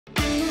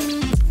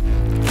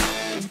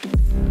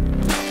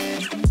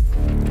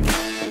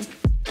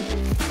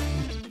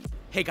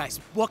Hey guys,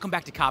 welcome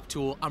back to Cop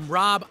Tool. I'm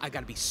Rob. I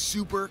gotta be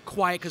super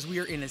quiet because we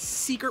are in a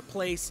secret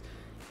place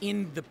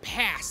in the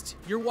past.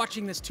 You're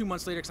watching this 2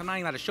 months later because I'm not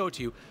even allowed to show it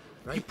to you.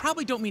 Right. You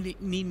probably don't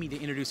need me to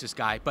introduce this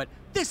guy, but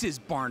this is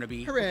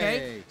Barnaby. Hooray.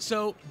 Okay?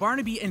 So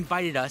Barnaby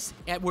invited us.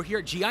 We're here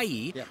at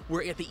GIE. Yep.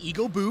 We're at the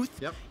EGO booth.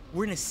 Yep.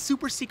 We're in a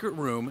super secret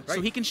room, right.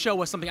 so he can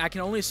show us something I can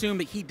only assume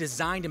that he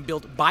designed and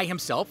built by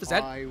himself. Is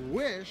that? I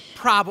wish.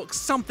 Probably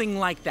something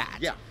like that.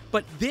 Yeah.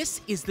 But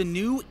this is the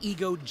new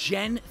EGO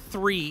Gen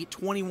 3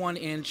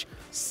 21-inch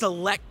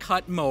select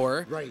cut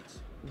mower. Right.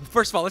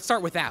 First of all, let's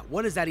start with that.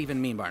 What does that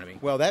even mean, Barnaby?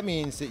 Well, that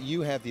means that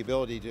you have the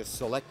ability to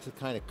select the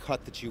kind of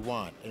cut that you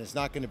want. And it's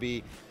not going to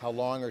be how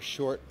long or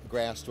short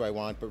grass do I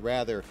want, but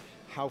rather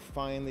how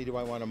finely do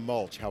I want to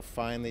mulch? How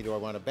finely do I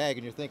want to bag?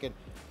 And you're thinking,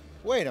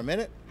 wait a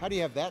minute, how do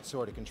you have that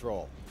sort of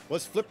control?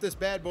 Let's flip this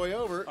bad boy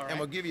over and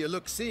we'll give you a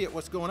look-see at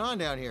what's going on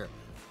down here.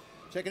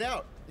 Check it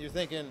out. You're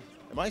thinking,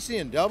 am I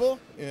seeing double?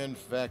 In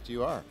fact,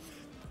 you are.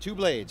 2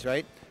 blades,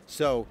 right?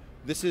 So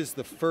this is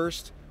the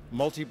first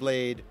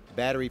multi-blade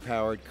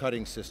battery-powered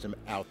cutting system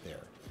out there.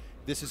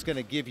 This is going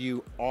to give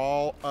you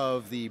all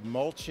of the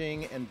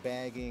mulching and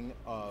bagging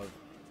of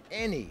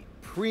any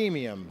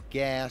premium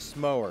gas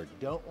mower.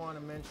 Don't want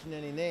to mention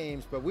any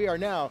names, but we are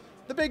now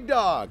the big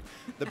dog,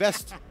 the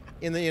best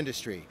in the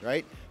industry,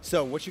 right?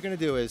 So what you're going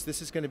to do is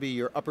this is going to be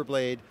your upper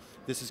blade.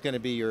 This is going to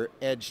be your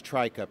edge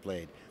tri-cut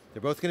blade.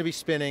 They're both going to be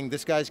spinning.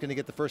 This guy's going to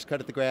get the first cut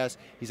at the grass.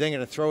 He's then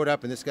going to throw it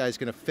up, and this guy's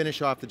going to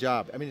finish off the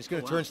job. I mean, it's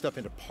going to turn stuff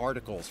into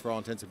particles for all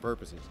intents and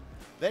purposes.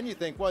 Then you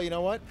think, well, you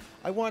know what?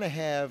 I want to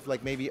have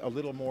like maybe a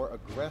little more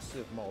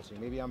aggressive mulching.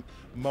 Maybe I'm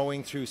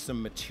mowing through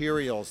some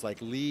materials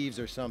like leaves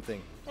or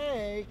something.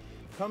 Hey,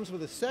 comes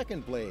with a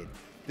second blade.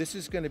 This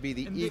is going to be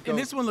the EGO. And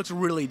this one looks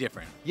really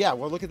different. Yeah,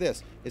 well, look at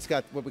this. It's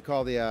got what we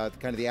call the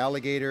kind of the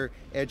alligator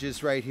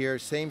edges right here,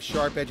 same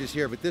sharp edges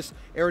here, but this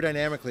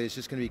aerodynamically is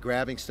just going to be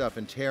grabbing stuff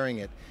and tearing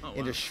it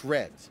into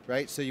shreds,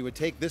 right? So you would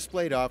take this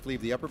blade off,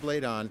 leave the upper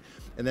blade on,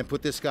 and then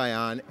put this guy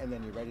on, and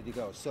then you're ready to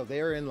go. So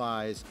therein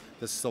lies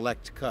the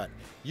select cut.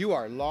 You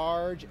are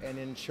large and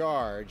in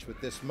charge with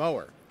this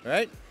mower, all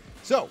right?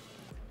 So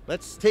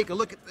let's take a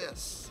look at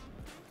this.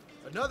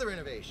 Another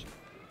innovation.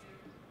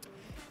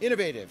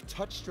 Innovative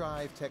touch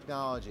drive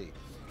technology.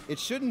 It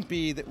shouldn't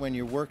be that when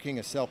you're working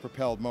a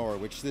self-propelled mower,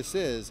 which this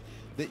is,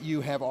 that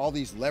you have all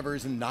these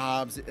levers and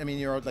knobs. I mean,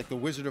 you're like the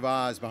Wizard of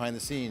Oz behind the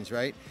scenes,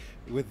 right?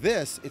 With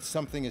this, it's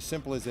something as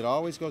simple as it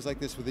always goes like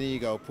this with an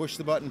EGO. Push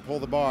the button, pull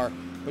the bar.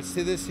 But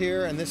see this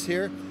here and this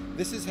here?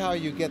 This is how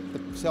you get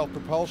the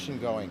self-propulsion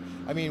going.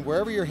 I mean,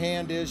 wherever your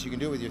hand is, you can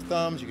do it with your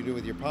thumbs, you can do it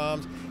with your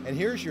palms, and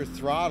here's your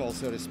throttle,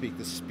 so to speak,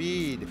 the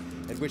speed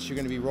at which you're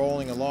going to be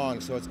rolling along.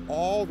 So it's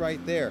all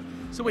right there.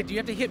 So wait, do you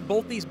have to hit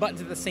both these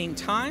buttons at the same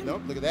time?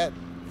 Nope, look at that.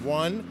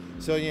 One,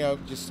 so you know,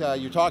 just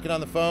you're talking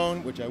on the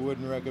phone, which I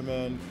wouldn't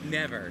recommend.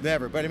 Never.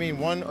 Never, but I mean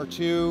 1 or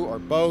 2 or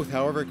both,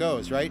 however it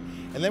goes, right?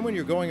 And then when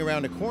you're going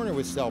around a corner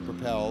with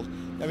self-propelled,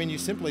 I mean, you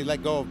simply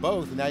let go of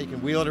both, and now you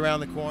can wheel it around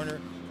the corner,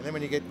 and then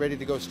when you get ready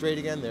to go straight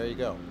again, there you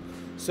go.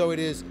 So it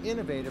is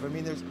innovative. I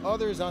mean, there's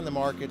others on the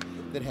market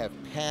that have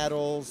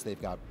paddles,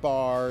 they've got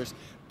bars,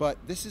 but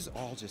this is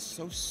all just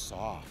so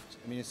soft.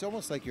 I mean, it's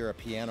almost like you're a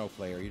piano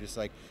player. You're just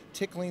like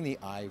tickling the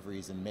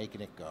ivories and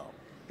making it go.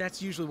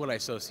 That's usually what I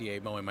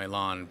associate mowing my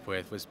lawn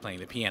with, was playing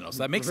the piano, so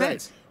that makes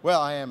sense.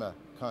 Well, I am a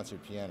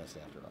concert pianist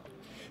after all.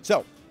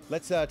 So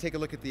let's take a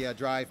look at the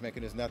drive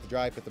mechanism, not the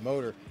drive, but the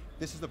motor.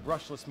 This is the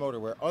brushless motor,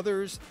 where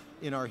others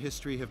in our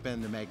history have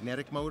been the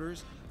magnetic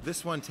motors.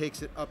 This one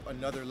takes it up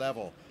another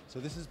level. So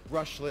this is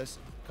brushless,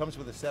 comes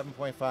with a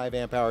 7.5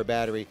 amp hour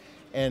battery,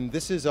 and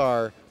this is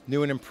our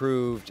new and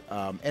improved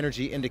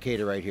energy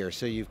indicator right here.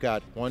 So you've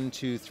got 1,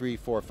 2, 3,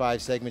 4,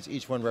 5 segments.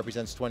 Each one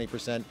represents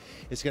 20%.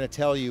 It's going to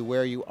tell you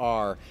where you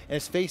are, and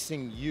it's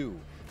facing you.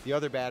 The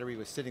other battery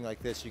was sitting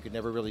like this. You could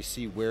never really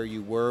see where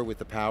you were with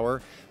the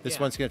power. This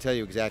one's going to tell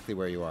you exactly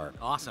where you are.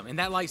 Awesome. And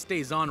that light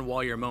stays on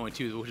while you're mowing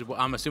too, which is,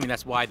 I'm assuming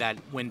that's why that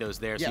window's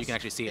there, so you can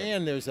actually see it.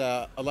 And there's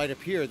a light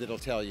up here that'll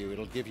tell you.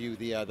 It'll give you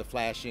the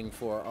flashing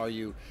for, are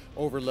you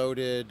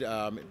overloaded?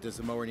 Does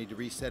the mower need to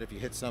reset if you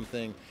hit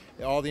something?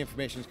 All the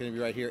information is going to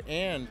be right here.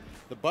 And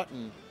the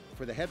button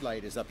for the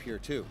headlight is up here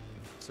too.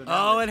 So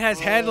now it has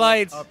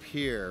headlights. Up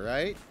here,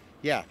 right?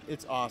 Yeah,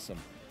 it's awesome.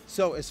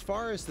 So as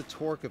far as the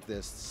torque of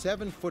this,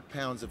 7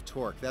 foot-pounds of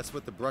torque. That's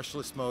what the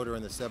brushless motor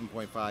and the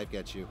 7.5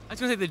 gets you. I was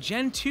going to say the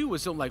Gen 2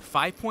 was something like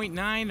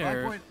 5.9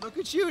 or... Look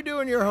at you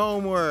doing your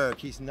homework.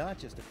 He's not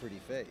just a pretty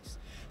face.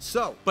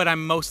 So... But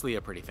I'm mostly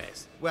a pretty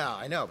face. Well,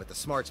 I know, but the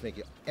smarts make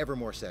you ever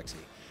more sexy.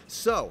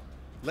 So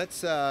let's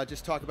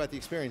just talk about the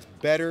experience.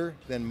 Better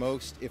than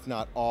most, if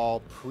not all,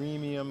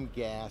 premium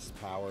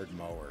gas-powered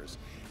mowers.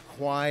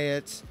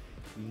 Quiet,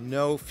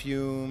 no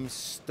fumes,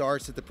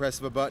 starts at the press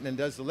of a button, and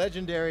does the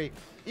legendary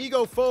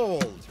EGO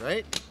fold,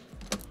 right?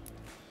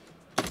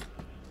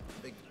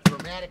 Big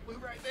dramatic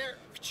move right there.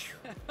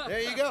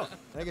 There you go.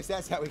 I guess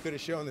that's how we could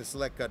have shown the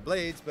select cut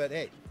blades, but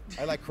hey,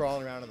 I like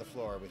crawling around on the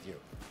floor with you.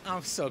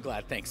 I'm so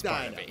glad. Thanks, I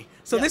know. Barnaby.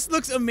 So Yeah. this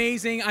looks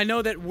amazing. I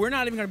know that we're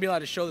not even going to be allowed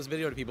to show this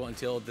video to people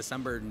until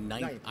December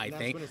 9th, I And think.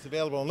 that's when it's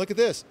available. And look at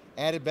this.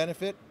 Added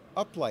benefit,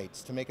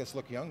 uplights to make us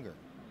look younger.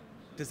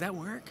 Does that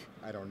work?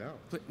 I don't know.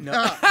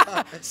 No.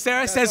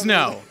 Sarah says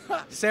no.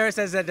 Sarah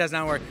says that does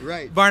not work.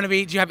 Right.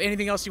 Barnaby, do you have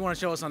anything else you want to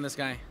show us on this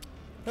guy?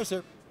 No,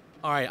 sir.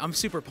 All right, I'm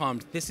super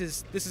pumped. This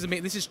is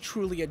amazing. This is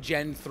truly a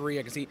Gen 3.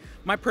 I can see.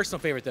 My personal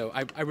favorite, though,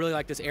 I really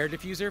like this air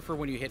diffuser for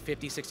when you hit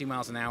 50, 60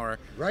 miles an hour.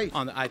 Right.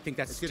 I think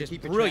that's It's gonna just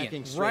keep it brilliant.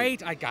 tracking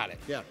straight. Right? I got it.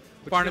 Yeah.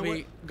 But Barnaby, you know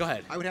what? go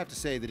ahead. I would have to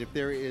say that if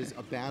there is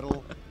a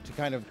battle to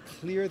kind of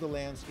clear the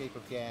landscape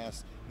of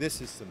gas,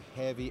 this is some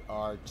heavy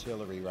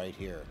artillery right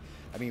here.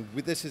 I mean,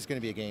 this is going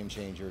to be a game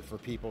changer for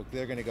people.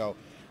 They're going to go,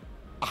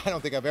 I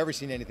don't think I've ever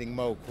seen anything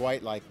mow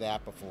quite like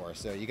that before.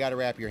 So you got to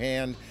wrap your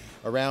hand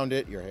around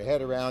it, your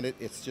head around it.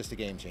 It's just a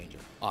game changer.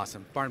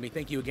 Awesome. Barnaby,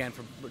 thank you again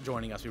for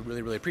joining us. We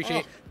really, really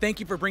appreciate it.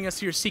 Thank you for bringing us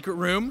to your secret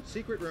room.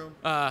 Secret room.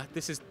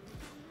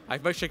 I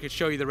wish I could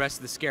show you the rest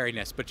of the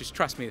scariness, but just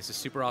trust me, this is a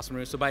super awesome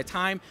room. So by the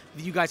time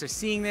that you guys are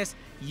seeing this,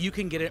 you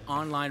can get it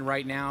online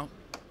right now.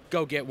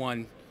 Go get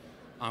one.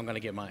 I'm going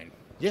to get mine.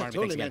 Yeah, Barnaby,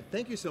 totally, man.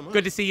 Thank you so much.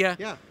 Good to see you.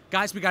 Yeah.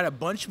 Guys, we got a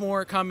bunch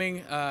more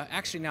coming.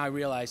 Actually, now I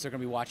realize they're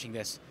going to be watching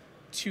this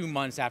 2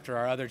 months after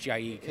our other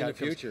GIE. In the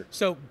future.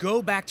 So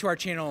go back to our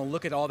channel and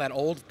look at all that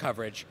old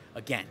coverage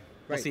again.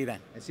 We'll Right. see you then.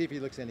 And see if he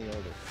looks any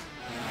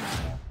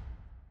older.